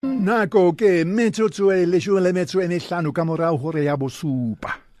Nako ke metsotso e leshome le metso e mehlano ka morao hore ya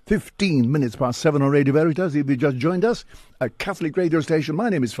bosupa. 15 minutes past 7 on Radio Veritas. If you just joined us, a Catholic radio station. My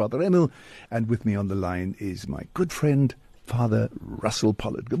name is Father Emil, and with me on the line is my good friend, Father Russell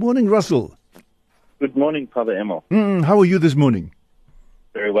Pollitt. Good morning, Russell. Good morning, Father Emil. How are you this morning?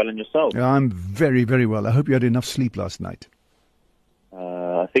 Very well, and yourself? I'm very, very well. I hope you had enough sleep last night.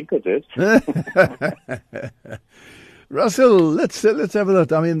 I think I did. Russell, let's have a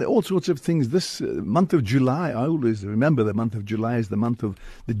look. I mean, all sorts of things. This month of July, I always remember the month of July is the month of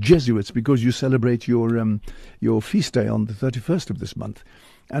the Jesuits because you celebrate your feast day on the 31st of this month.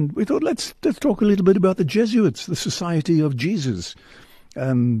 And we thought, let's talk a little bit about the Jesuits, the Society of Jesus.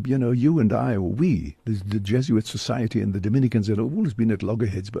 You and I, or we, the Jesuit Society and the Dominicans have always been at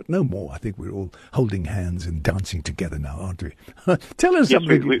loggerheads, but no more. I think we're all holding hands and dancing together now, aren't we? Tell us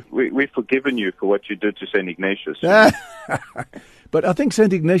something. We've forgiven you for what you did to St. Ignatius. But I think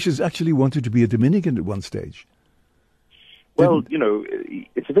St. Ignatius actually wanted to be a Dominican at one stage. Well,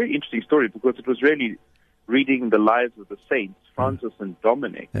 it's a very interesting story because it was really reading the lives of the saints, Francis and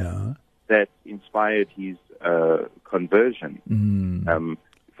Dominic, that inspired his conversion.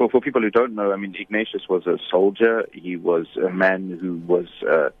 For people who don't know, I mean, Ignatius was a soldier. He was a man who was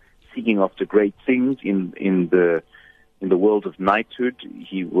seeking after great things in the world of knighthood.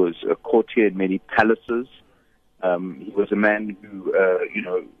 He was a courtier in many palaces. He was a man who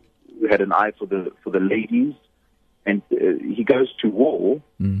had an eye for the ladies. And he goes to war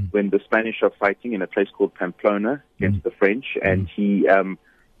when the Spanish are fighting in a place called Pamplona against the French, and he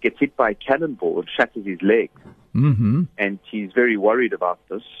gets hit by a cannonball and shatters his leg. And he's very worried about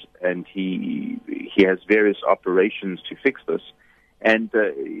this, and he has various operations to fix this. And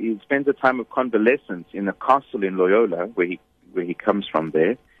he spends a time of convalescence in a castle in Loyola, where he comes from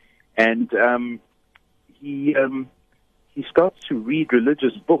there. And he starts to read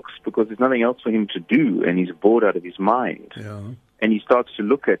religious books because there's nothing else for him to do, and he's bored out of his mind. And he starts to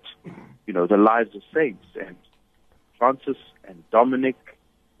look at, the lives of saints. And Francis and Dominic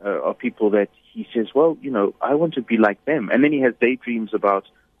are people that he says, well, I want to be like them. And then he has daydreams about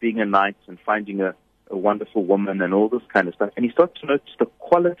being a knight and finding a wonderful woman and all this kind of stuff. And he starts to notice the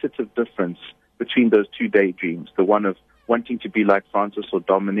qualitative difference between those two daydreams, the one of wanting to be like Francis or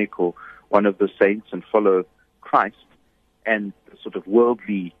Dominic or one of the saints and follow Christ, and the sort of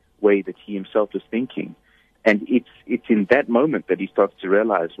worldly way that he himself is thinking. And it's in that moment that he starts to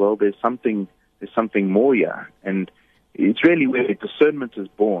realize, well, there's something more here. And it's really where discernment is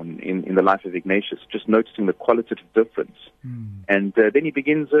born in the life of Ignatius, just noticing the qualitative difference. And then he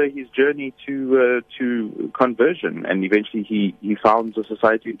begins his journey to conversion, and eventually he founds the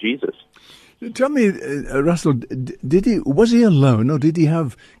Society of Jesus. Tell me, Russell, was he alone, or did he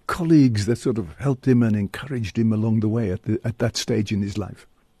have colleagues that sort of helped him and encouraged him along the way at that stage in his life?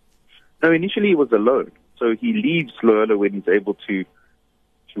 No, initially he was alone. So he leaves Loyola when he's able to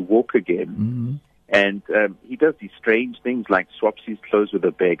walk again. And he does these strange things like swaps his clothes with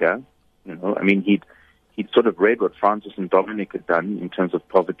a beggar. I mean, he'd sort of read what Francis and Dominic had done in terms of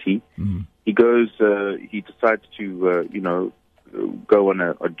poverty. He goes, he decides to, go on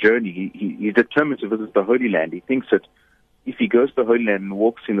a journey. He's determined to visit the Holy Land. He thinks that if he goes to the Holy Land and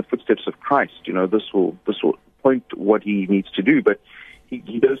walks in the footsteps of Christ, this will point what he needs to do. But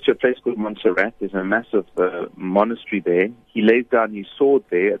he goes to a place called Montserrat. There's a massive monastery there. He lays down his sword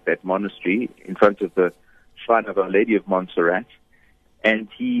there at that monastery in front of the shrine of Our Lady of Montserrat, and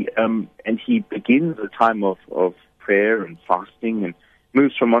he begins a time of prayer and fasting, and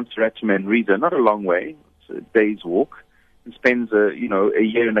moves from Montserrat to Manresa, not a long way, it's a day's walk, and spends a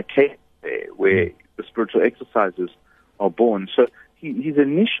year in a cave there where the spiritual exercises are born. So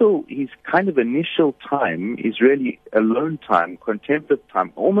his kind of initial time is really alone time, contemplative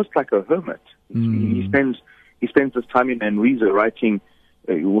time, almost like a hermit. He spends this time in Manresa writing,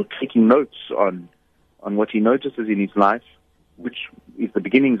 or taking notes on what he notices in his life, which is the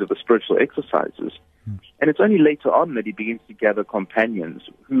beginnings of the spiritual exercises. And it's only later on that he begins to gather companions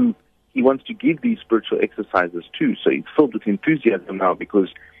who he wants to give these spiritual exercises to. So he's filled with enthusiasm now because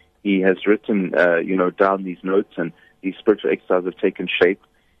he has written, down these notes, and these spiritual exercises have taken shape.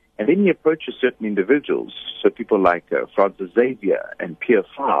 And then he approaches certain individuals, so people like Francis Xavier and Pierre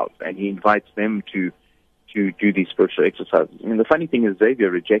Favre, and he invites them to do these spiritual exercises. And the funny thing is Xavier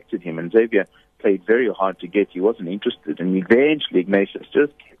rejected him, and Xavier played very hard to get. He wasn't interested, and eventually Ignatius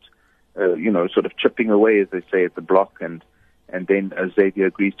just kept, sort of chipping away, as they say, at the block, and then Xavier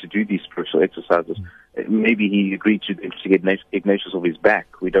agrees to do these spiritual exercises. Maybe he agreed to get Ignatius off his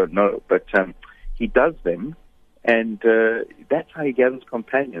back. We don't know, but he does them. And that's how he gathers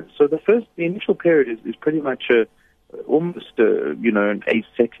companions. So the initial period is pretty much a almost, an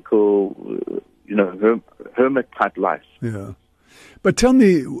ascetical, hermit-type life. Yeah. But tell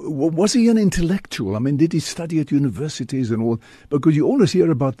me, was he an intellectual? I mean, did he study at universities and all? Because you always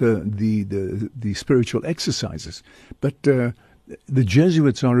hear about the spiritual exercises. But the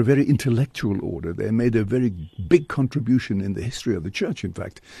Jesuits are a very intellectual order. They made a very big contribution in the history of the church, in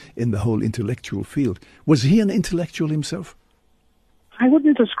fact, in the whole intellectual field. Was he an intellectual himself? I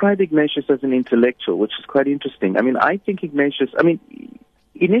wouldn't describe Ignatius as an intellectual, which is quite interesting. I mean, I think Ignatius,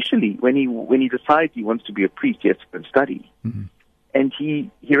 initially, when he decides he wants to be a priest, he has to go and study. Mm-hmm. And he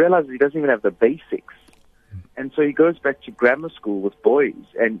realizes he doesn't even have the basics. And so he goes back to grammar school with boys,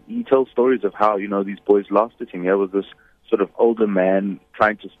 and he tells stories of how, these boys laughed at him. There was this sort of older man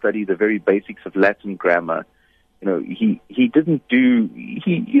trying to study the very basics of Latin grammar. He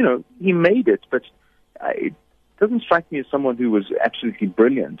made it, but it doesn't strike me as someone who was absolutely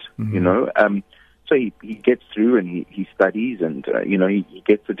brilliant, mm-hmm. So he gets through and he studies and, he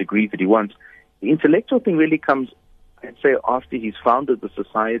gets the degree that he wants. The intellectual thing really comes, I'd say, after he's founded the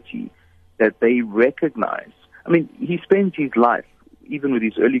society, that they recognize. I mean, he spends his life, even with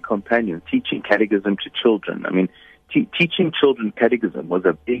his early companions, teaching catechism to children. I mean, teaching children catechism was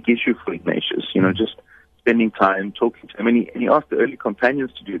a big issue for Ignatius, just spending time talking to them. And he asked the early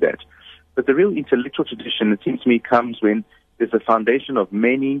companions to do that. But the real intellectual tradition, it seems to me, comes when there's a foundation of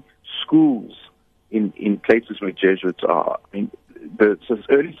many schools in places where Jesuits are. I mean, the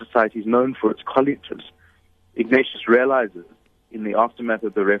early society is known for its colleges. Ignatius realizes in the aftermath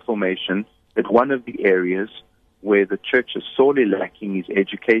of the Reformation that one of the areas where the church is sorely lacking is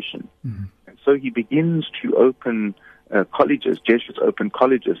education. Mm-hmm. And so he begins to open colleges. Jesuits open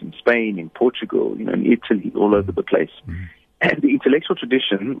colleges in Spain, in Portugal, in Italy, all over the place. Mm-hmm. And the intellectual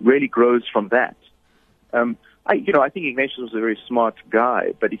tradition really grows from that. I think Ignatius was a very smart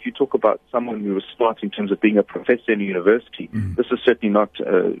guy, but if you talk about someone who was smart in terms of being a professor in a university, mm-hmm. this is certainly not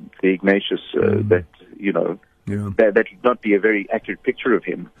the Ignatius mm-hmm. that would not be a very accurate picture of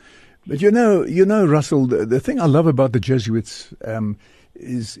him. But Russell, the thing I love about the Jesuits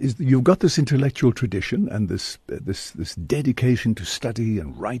is you've got this intellectual tradition and this dedication to study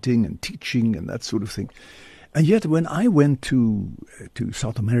and writing and teaching and that sort of thing. And yet, when I went to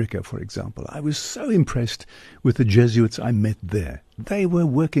South America, for example, I was so impressed with the Jesuits I met there. They were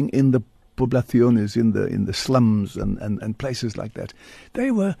working in the poblaciones, in the slums and places like that.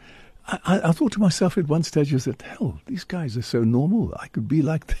 They were. I thought to myself at one stage, I said, hell, these guys are so normal. I could be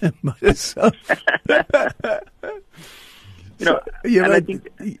like them myself. I think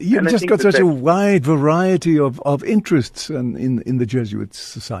you've just got such a wide variety of interests in the Jesuit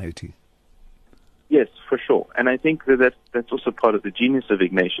society. Yes, for sure. And I think that's also part of the genius of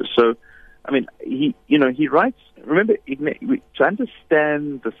Ignatius. So, I mean, he writes, remember, to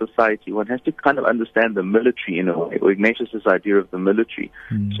understand the society, one has to kind of understand the military in a way, or Ignatius' idea of the military.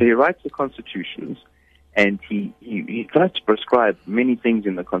 Mm. So he writes the constitutions, and he tries to prescribe many things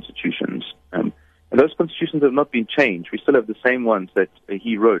in the constitutions. And those constitutions have not been changed. We still have the same ones that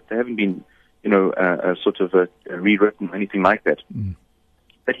he wrote. They haven't been, rewritten or anything like that. Mm.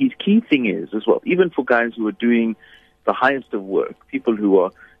 But his key thing is, as well, even for guys who are doing the highest of work, people who are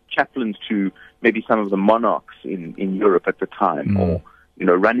chaplains to maybe some of the monarchs in Europe at the time, or,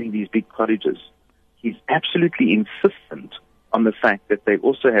 running these big colleges, he's absolutely insistent on the fact that they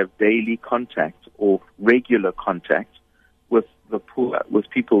also have daily contact or regular contact with the poor, with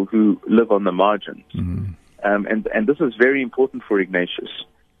people who live on the margins. Mm. And this is very important for Ignatius.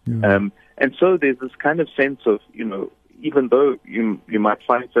 Yeah. And so there's this kind of sense of, even though you might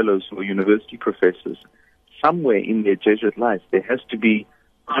find fellows who are university professors, somewhere in their Jesuit life, there has to be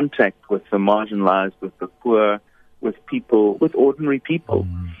contact with the marginalized, with the poor, with people, with ordinary people.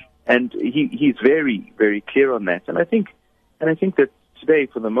 Mm. And he's very, very clear on that. And I think that today,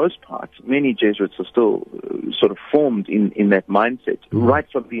 for the most part, many Jesuits are still sort of formed in that mindset, right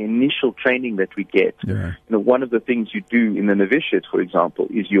from the initial training that we get. Yeah. One of the things you do in the novitiate, for example,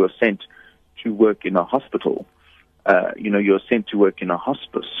 is you are sent to work in a hospital. You're sent to work in a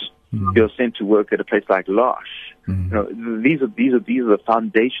hospice. Mm. You're sent to work at a place like L'Arche. Mm. These are the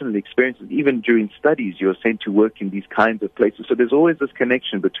foundational experiences. Even during studies, you're sent to work in these kinds of places. So there's always this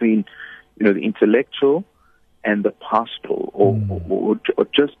connection between, the intellectual and the pastoral, or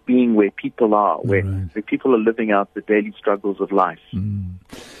just being where people are, where people are living out the daily struggles of life. Mm.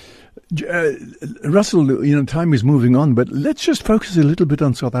 Russell, time is moving on, but let's just focus a little bit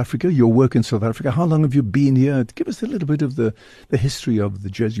on South Africa, your work in South Africa. How long have you been here? Give us a little bit of the history of the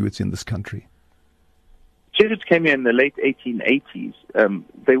Jesuits in this country. Jesuits came here in the late 1880s.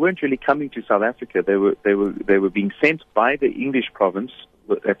 They weren't really coming to South Africa. They were being sent by the English province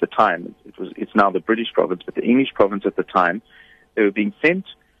at the time, it's now the British province, but the English province at the time, they were being sent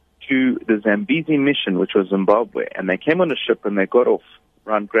to the Zambezi mission, which was Zimbabwe, and they came on a ship and they got off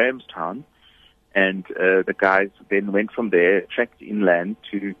around Grahamstown, and the guys then went from there, trekked inland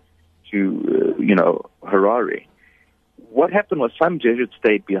to Harare. What happened was some Jesuits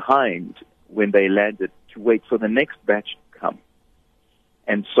stayed behind when they landed to wait for the next batch to come,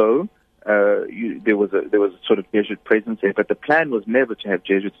 and so there was a sort of Jesuit presence there. But the plan was never to have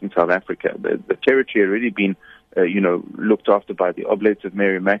Jesuits in South Africa. The territory had already been, looked after by the Oblates of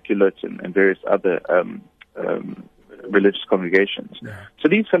Mary Immaculate and various other religious congregations. Yeah. So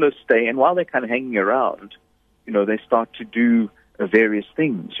these fellows stay, and while they're kind of hanging around, they start to do various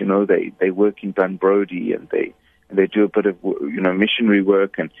things. They work in Dunbrody, and they do a bit of missionary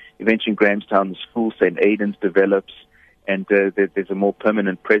work, and eventually in Grahamstown, the school St. Aidan's develops, and there's a more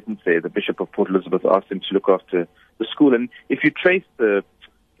permanent presence there. The Bishop of Port Elizabeth asked them to look after the school, and if you trace the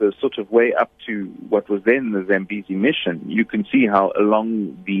sort of way up to what was then the Zambezi mission, you can see how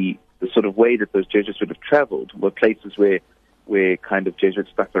along the sort of way that those Jesuits would have traveled were places where kind of Jesuits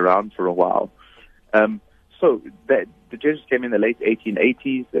stuck around for a while. So that the Jesuits came in the late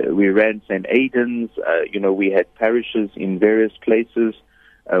 1880s. We ran St. Aidan's. We had parishes in various places.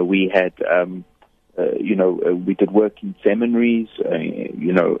 We had, we did work in seminaries.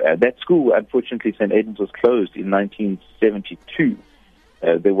 That school, unfortunately, St. Aidan's was closed in 1972.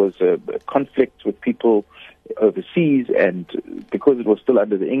 There was a conflict with people overseas, and because it was still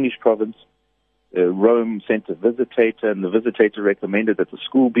under the English province, Rome sent a visitator, and the visitator recommended that the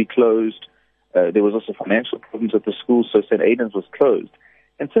school be closed. There was also financial problems at the school, so St. Aidan's was closed.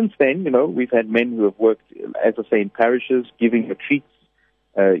 And since then, we've had men who have worked, as I say, in parishes, giving retreats,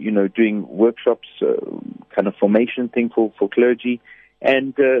 doing workshops, kind of formation thing for clergy,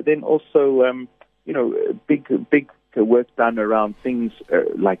 and then also, big work done around things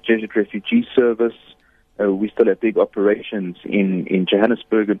like Jesuit Refugee Service. We still have big operations in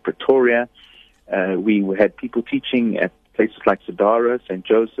Johannesburg and Pretoria. We had people teaching at places like Sadara, St.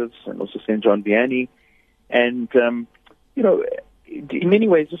 Joseph's, and also St. John Vianney. And, in many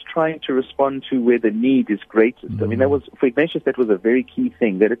ways, just trying to respond to where the need is greatest. Mm-hmm. I mean, for Ignatius, that was a very key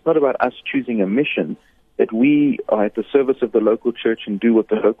thing, that it's not about us choosing a mission, that we are at the service of the local church and do what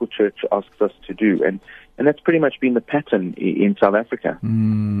the local church asks us to do. And that's pretty much been the pattern in South Africa.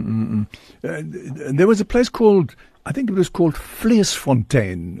 There was a place called, I think it was called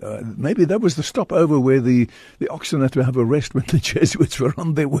Vleesfontein. Maybe that was the stopover where the oxen had to have a rest when the Jesuits were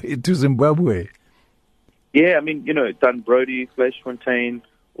on their way to Zimbabwe. Yeah, I mean, Dunbrody, Vleesfontein,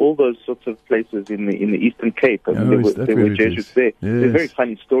 all those sorts of places in the Eastern Cape. I mean, there were Jesuits there. Yes. There's a very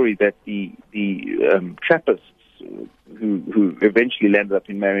funny story that the Trappists who eventually landed up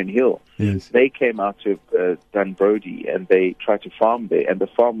in Marion Hill, yes, they came out of Dunbrody and they tried to farm there, and the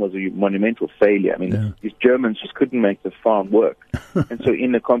farm was a monumental failure. I mean, these Germans just couldn't make the farm work. And so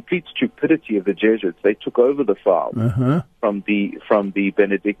in the complete stupidity of the Jesuits, they took over the farm from the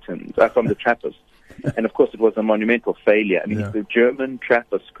Benedictines, from the Trappists. And of course it was a monumental failure. I mean, if the German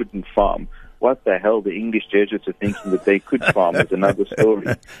Trappists couldn't farm, what the hell the English Jesuits are thinking that they could farm is another story.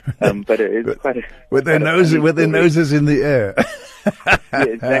 But it's quite a... With their noses in the air.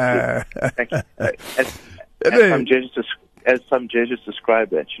 Yeah, exactly. As some Jesuits describe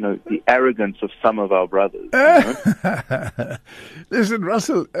that, the arrogance of some of our brothers. Listen,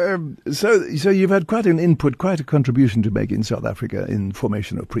 Russell, so you've had quite an input, quite a contribution to make in South Africa in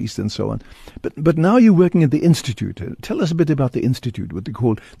formation of priests and so on. But now you're working at the Institute. Tell us a bit about the Institute, what they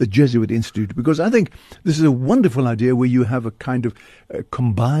call the Jesuit Institute, because I think this is a wonderful idea where you have a kind of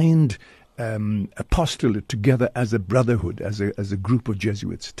combined apostolate together as a brotherhood, as a group of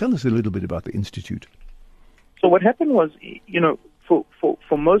Jesuits. Tell us a little bit about the Institute. So what happened was, for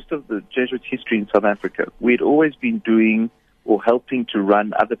most of the Jesuit history in South Africa, we had always been doing or helping to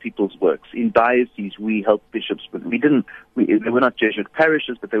run other people's works. In dioceses, we helped bishops, but they were not Jesuit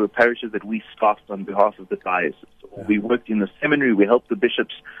parishes, but they were parishes that we staffed on behalf of the diocese. Yeah. We worked in the seminary, we helped the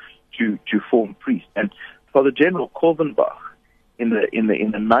bishops to form priests. And Father General Korvenbach in the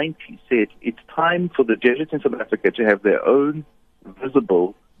 90s said, it's time for the Jesuits in South Africa to have their own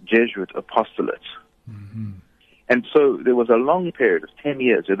visible Jesuit apostolate. Mm-hmm. And so there was a long period of 10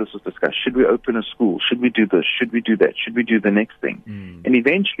 years where this was discussed. Should we open a school? Should we do this? Should we do that? Should we do the next thing? Mm. And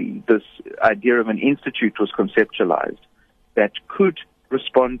eventually this idea of an institute was conceptualized that could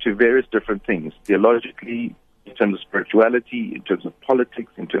respond to various different things, theologically, in terms of spirituality, in terms of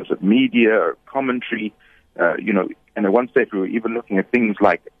politics, in terms of media or commentary. And at one stage we were even looking at things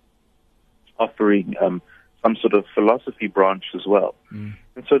like offering some sort of philosophy branch as well.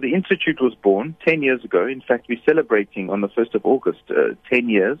 And so the Institute was born 10 years ago. In fact, we're celebrating on the 1st of August, 10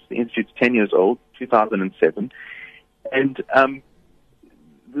 years. The Institute's 10 years old, 2007. And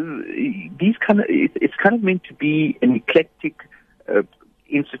it's kind of meant to be an eclectic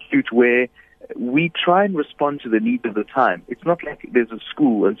institute where we try and respond to the needs of the time. It's not like there's a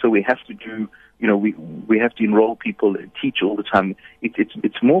school and so we have to do, we have to enroll people and teach all the time.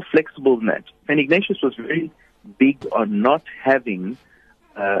 It's more flexible than that. St. Ignatius was very big on not having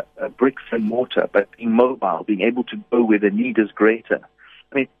a bricks and mortar, but being mobile, being able to go where the need is greater.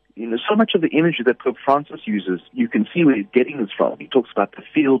 I mean, so much of the imagery that Pope Francis uses, you can see where he's getting this from. He talks about the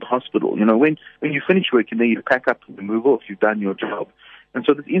field hospital. When you finish work and then you pack up and move off, you've done your job. And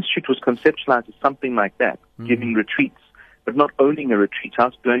so this institute was conceptualized as something like that, giving retreats, but not owning a retreat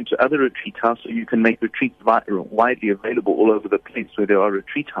house, going to other retreat houses so you can make retreats widely available all over the place where there are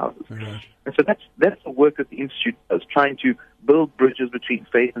retreat houses. Right. And so that's the work that the institute does, trying to build bridges between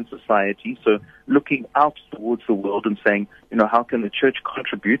faith and society, so looking out towards the world and saying, how can the church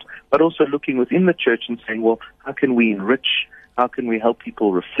contribute, but also looking within the church and saying, well, how can we enrich, how can we help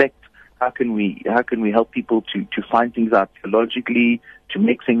people reflect, how can we help people to find things out theologically, to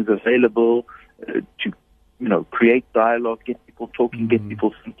make things available, to create dialogue, get people talking, get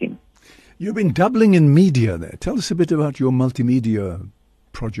people thinking. You've been dabbling in media there. Tell us a bit about your multimedia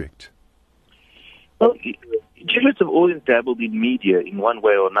project. Well, Jesuits have always dabbled in media in one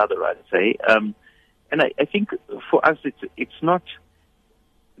way or another, I'd say. And I think for us, it's not,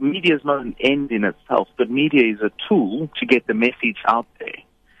 media is not an end in itself, but media is a tool to get the message out there.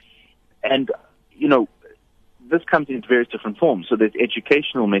 And, this comes in various different forms. So there's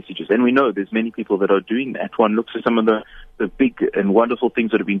educational messages, and we know there's many people that are doing that. One looks at some of the big and wonderful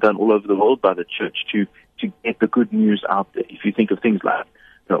things that have been done all over the world by the church to get the good news out there. If you think of things like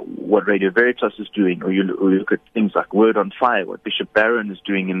what Radio Veritas is doing, or you look at things like Word on Fire, what Bishop Barron is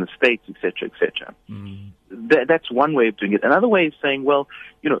doing in the States, etc., etc. That's one way of doing it. Another way is saying, well,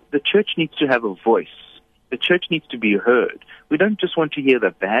 the church needs to have a voice. The church needs to be heard. We don't just want to hear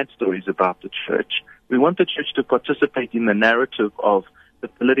the bad stories about the church. We want the church to participate in the narrative of the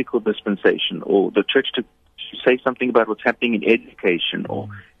political dispensation, or the church to say something about what's happening in education, or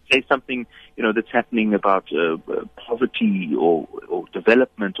say something, that's happening about poverty or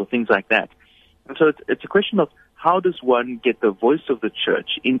development or things like that. And so it's a question of how does one get the voice of the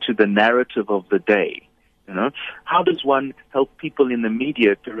church into the narrative of the day? How does one help people in the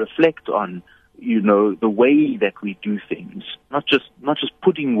media to reflect on the way that we do things, not just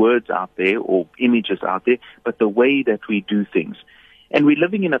putting words out there or images out there, but the way that we do things. And we're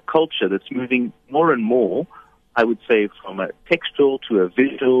living in a culture that's moving more and more, I would say, from a textual to a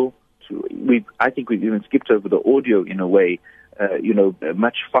visual to, I think we've even skipped over the audio in a way,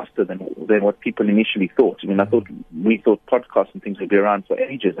 much faster than what people initially thought. I mean, we thought podcasts and things would be around for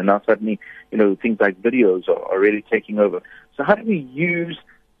ages, and now suddenly, things like videos are really taking over. So how do we use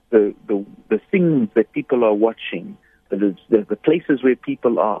the things that people are watching, the places where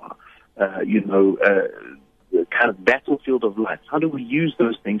people are, the kind of battlefield of life? How do we use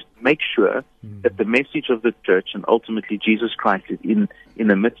those things to make sure that the message of the church and ultimately Jesus Christ is in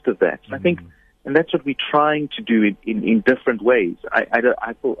the midst of that? And I think, and that's what we're trying to do in different ways. I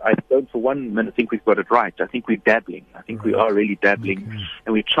don't for one minute think we've got it right. I think we're dabbling. I think we are really dabbling,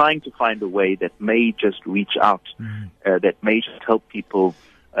 and we're trying to find a way that may just reach out, that may just help people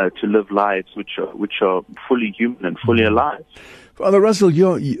to live lives which are fully human and fully alive. Father Russell,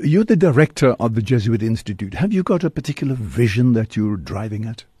 you're the director of the Jesuit Institute. Have you got a particular vision that you're driving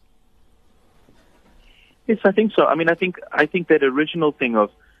at? Yes, I think so. I mean, I think that original thing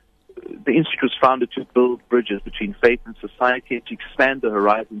of the Institute was founded to build bridges between faith and society and to expand the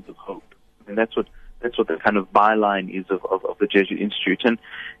horizons of hope. And that's what the kind of byline is of the Jesuit Institute. And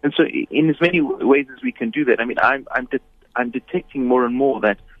so in as many ways as we can do that, I mean, I'm detecting more and more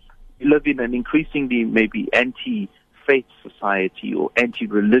that we live in an increasingly maybe anti-faith society or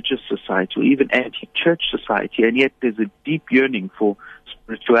anti-religious society or even anti-church society, and yet there's a deep yearning for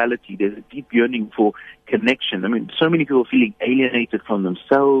spirituality. There's a deep yearning for connection. I mean, so many people are feeling alienated from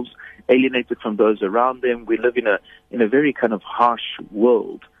themselves, alienated from those around them. We live in a very kind of harsh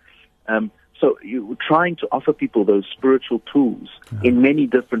world. So you're trying to offer people those spiritual tools in many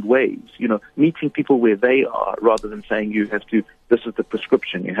different ways, meeting people where they are rather than saying this is the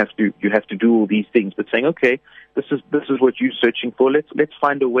prescription, you have to do all these things, but saying, okay, this is what you're searching for. Let's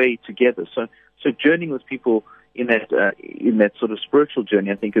find a way together. So journeying with people in that sort of spiritual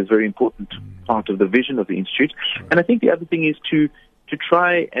journey, I think, is a very important part of the vision of the Institute. And I think the other thing is to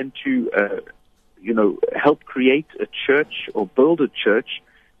try and to help create a church or build a church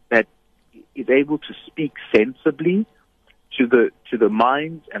that is able to speak sensibly to the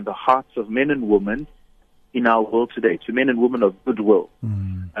minds and the hearts of men and women in our world today, to men and women of goodwill.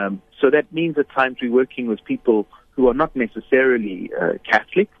 So that means at times we're working with people who are not necessarily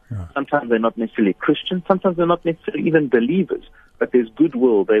Catholic. Sometimes they're not necessarily Christian. Sometimes they're not necessarily even believers. But there's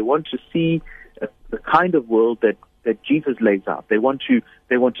goodwill. They want to see the kind of world that Jesus lays out. They want to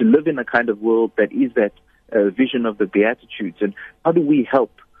live in a kind of world that is that vision of the Beatitudes. And how do we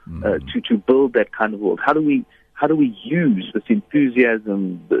help to build that kind of world? How do we use this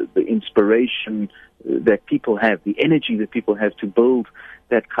enthusiasm, the inspiration that people have, the energy that people have to build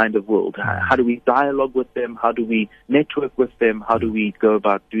that kind of world? How do we dialogue with them? How do we network with them? How do we go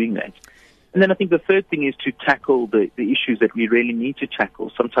about doing that? And then I think the third thing is to tackle the issues that we really need to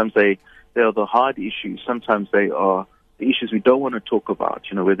tackle. Sometimes they are the hard issues. Sometimes they are the issues we don't want to talk about,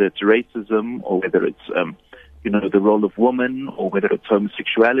 whether it's racism or whether it's, the role of woman, or whether it's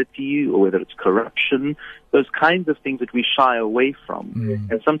homosexuality, or whether it's corruption, those kinds of things that we shy away from.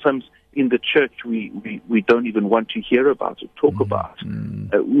 And sometimes in the church we don't even want to hear about or talk about.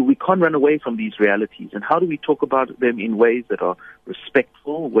 We can't run away from these realities. And how do we talk about them in ways that are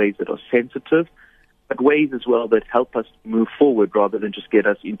respectful, ways that are sensitive, but ways as well that help us move forward rather than just get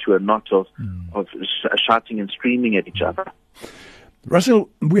us into a knot of shouting and screaming at each other? Russell,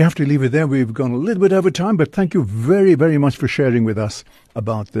 we have to leave it there. We've gone a little bit over time, but thank you very, very much for sharing with us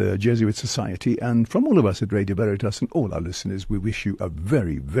about the Jesuit Society. And from all of us at Radio Veritas and all our listeners, we wish you a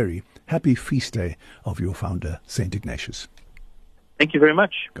very, very happy feast day of your founder, St. Ignatius. Thank you very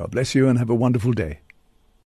much. God bless you and have a wonderful day.